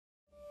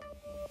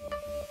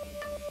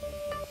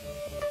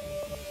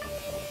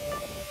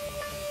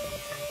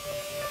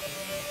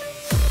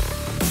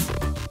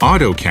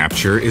Auto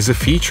capture is a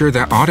feature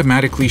that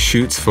automatically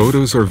shoots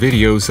photos or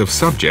videos of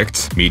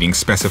subjects meeting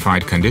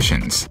specified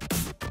conditions.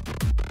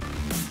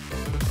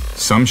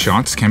 Some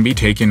shots can be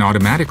taken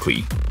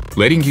automatically,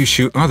 letting you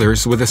shoot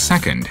others with a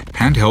second,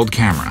 handheld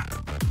camera.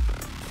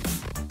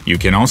 You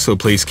can also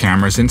place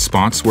cameras in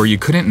spots where you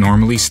couldn't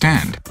normally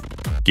stand,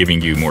 giving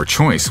you more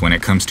choice when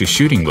it comes to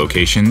shooting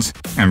locations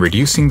and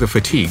reducing the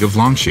fatigue of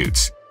long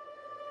shoots.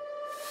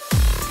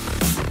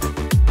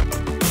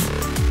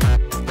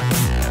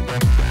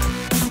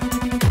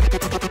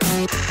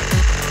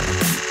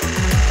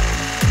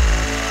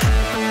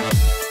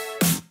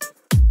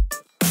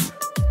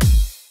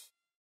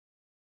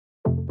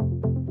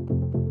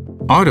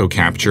 Auto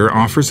capture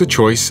offers a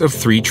choice of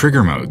 3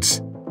 trigger modes.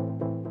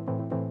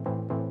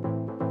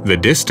 The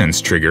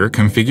distance trigger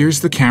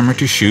configures the camera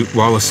to shoot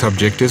while a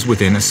subject is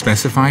within a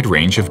specified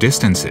range of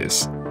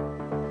distances.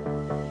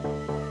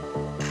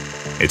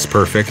 It's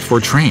perfect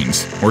for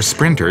trains or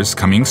sprinters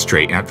coming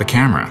straight at the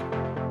camera.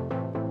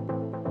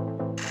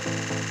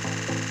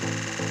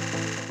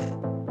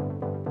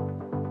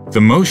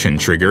 The motion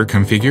trigger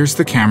configures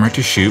the camera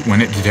to shoot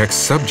when it detects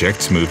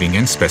subjects moving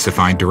in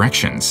specified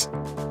directions.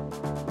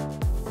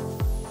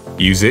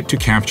 Use it to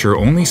capture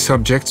only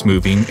subjects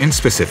moving in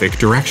specific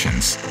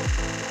directions.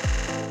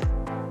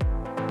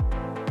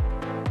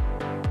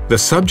 The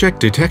subject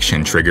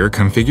detection trigger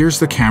configures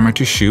the camera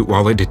to shoot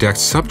while it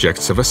detects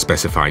subjects of a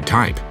specified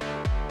type.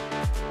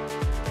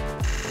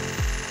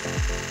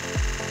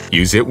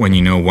 Use it when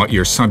you know what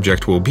your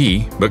subject will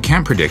be but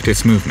can't predict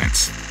its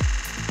movements.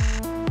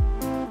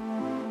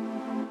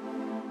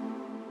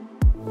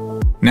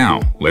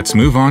 Now, let's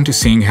move on to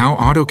seeing how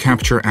auto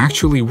capture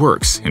actually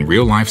works in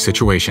real-life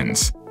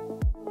situations.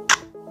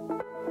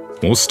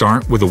 We'll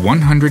start with a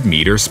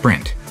 100-meter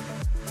sprint.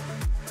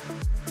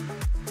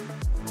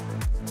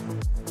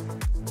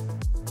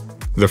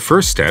 The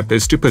first step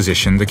is to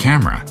position the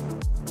camera.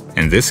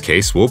 In this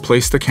case, we'll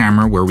place the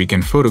camera where we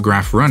can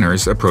photograph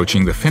runners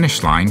approaching the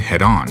finish line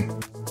head-on.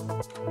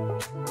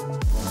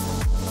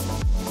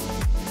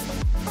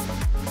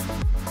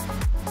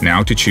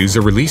 Now to choose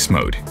a release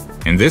mode.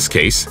 In this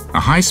case, a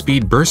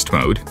high-speed burst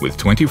mode with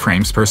 20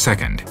 frames per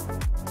second.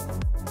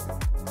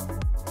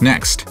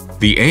 Next,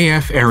 the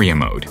AF area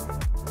mode.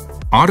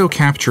 Auto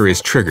capture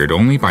is triggered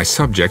only by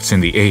subjects in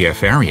the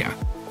AF area,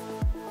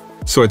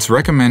 so it's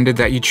recommended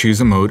that you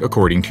choose a mode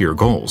according to your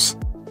goals.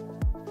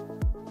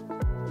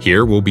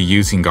 Here we'll be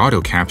using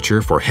auto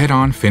capture for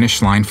head-on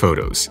finish line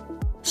photos,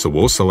 so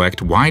we'll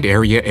select Wide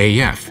Area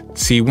AF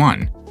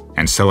C1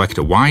 and select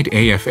a wide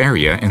AF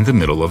area in the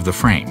middle of the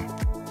frame.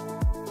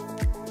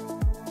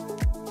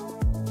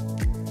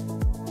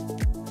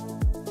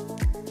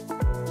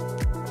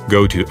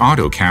 Go to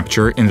Auto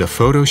Capture in the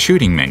Photo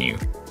Shooting menu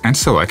and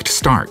select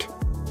Start.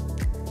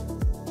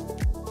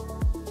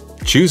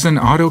 Choose an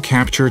Auto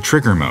Capture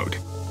trigger mode.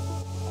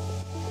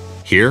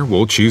 Here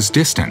we'll choose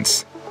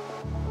Distance.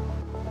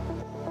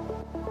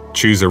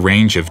 Choose a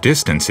range of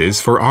distances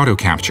for auto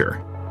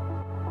capture.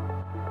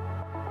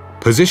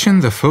 Position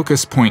the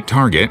focus point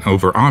target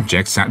over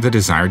objects at the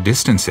desired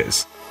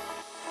distances.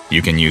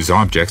 You can use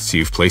objects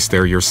you've placed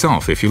there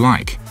yourself if you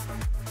like.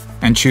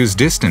 And choose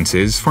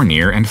distances for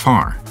near and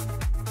far.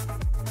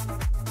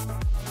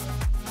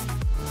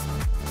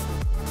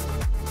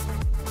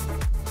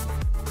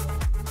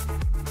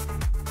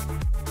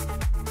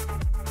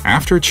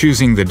 After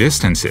choosing the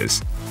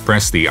distances,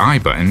 press the I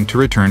button to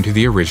return to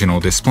the original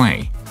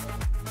display.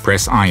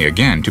 Press I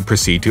again to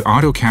proceed to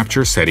Auto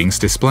Capture Settings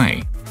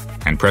display,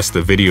 and press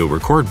the Video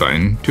Record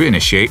button to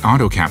initiate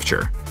auto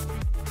capture.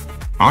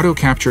 Auto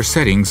capture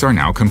settings are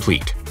now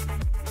complete.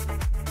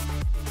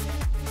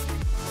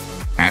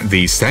 At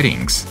these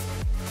settings,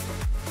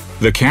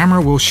 the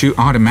camera will shoot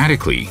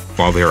automatically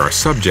while there are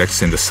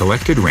subjects in the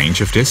selected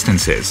range of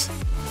distances.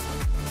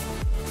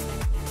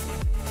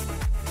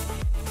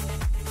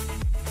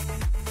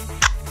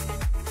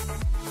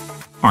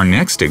 Our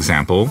next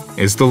example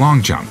is the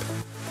long jump.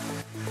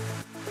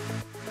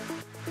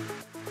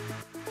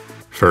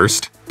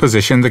 First,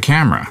 position the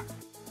camera.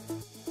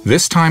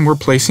 This time we're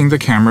placing the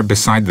camera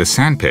beside the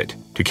sandpit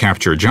to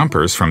capture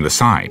jumpers from the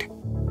side.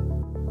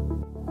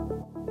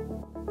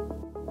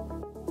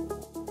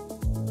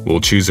 We'll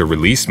choose a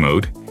release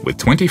mode with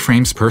 20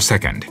 frames per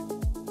second.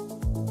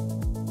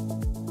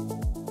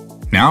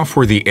 Now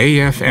for the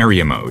AF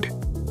area mode.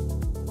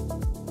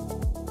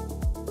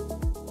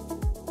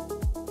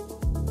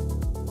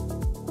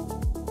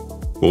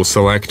 We'll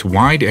select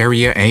Wide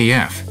Area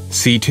AF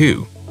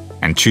C2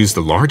 and choose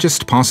the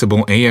largest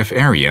possible AF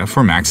area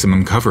for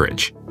maximum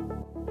coverage.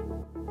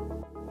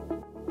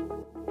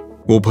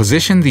 We'll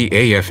position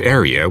the AF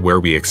area where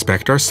we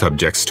expect our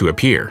subjects to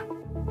appear.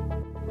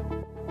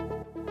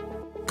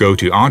 Go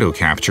to Auto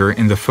Capture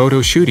in the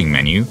Photo Shooting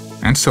menu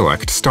and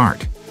select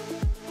Start.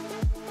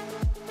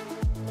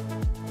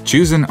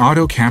 Choose an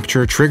Auto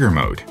Capture trigger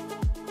mode.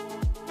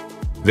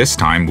 This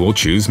time we'll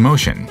choose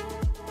Motion.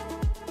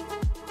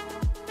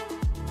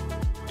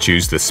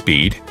 Choose the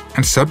speed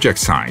and subject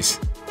size.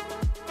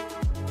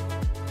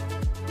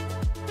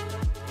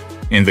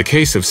 In the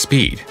case of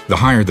speed, the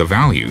higher the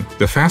value,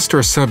 the faster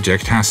a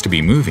subject has to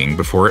be moving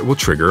before it will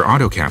trigger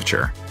auto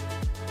capture.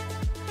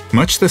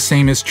 Much the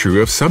same is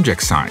true of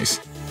subject size.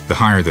 The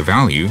higher the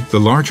value, the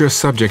larger a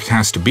subject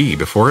has to be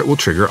before it will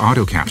trigger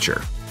auto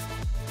capture.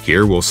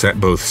 Here we'll set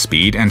both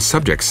speed and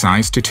subject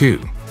size to 2.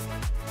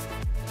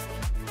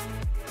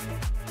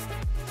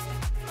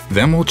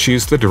 Then we'll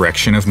choose the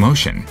direction of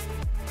motion.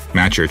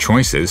 Match your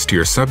choices to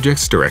your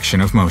subject's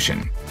direction of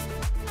motion.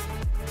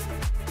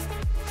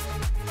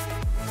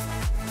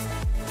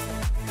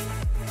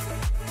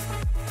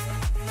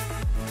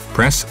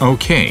 Press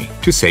OK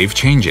to save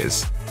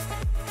changes.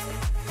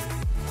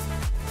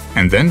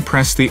 And then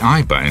press the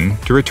I button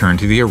to return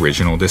to the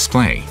original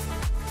display.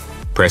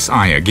 Press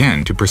I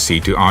again to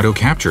proceed to Auto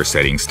Capture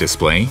Settings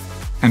display,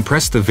 and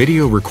press the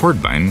Video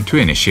Record button to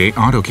initiate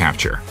auto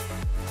capture.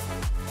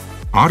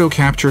 Auto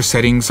capture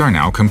settings are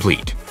now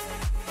complete.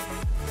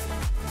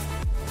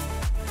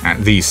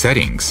 At these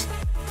settings,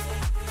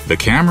 the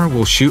camera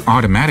will shoot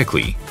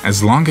automatically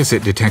as long as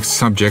it detects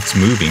subjects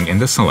moving in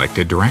the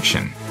selected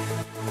direction.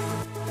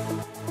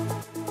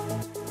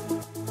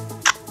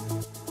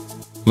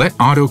 Let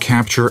auto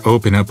capture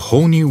open up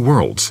whole new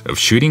worlds of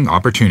shooting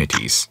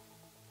opportunities.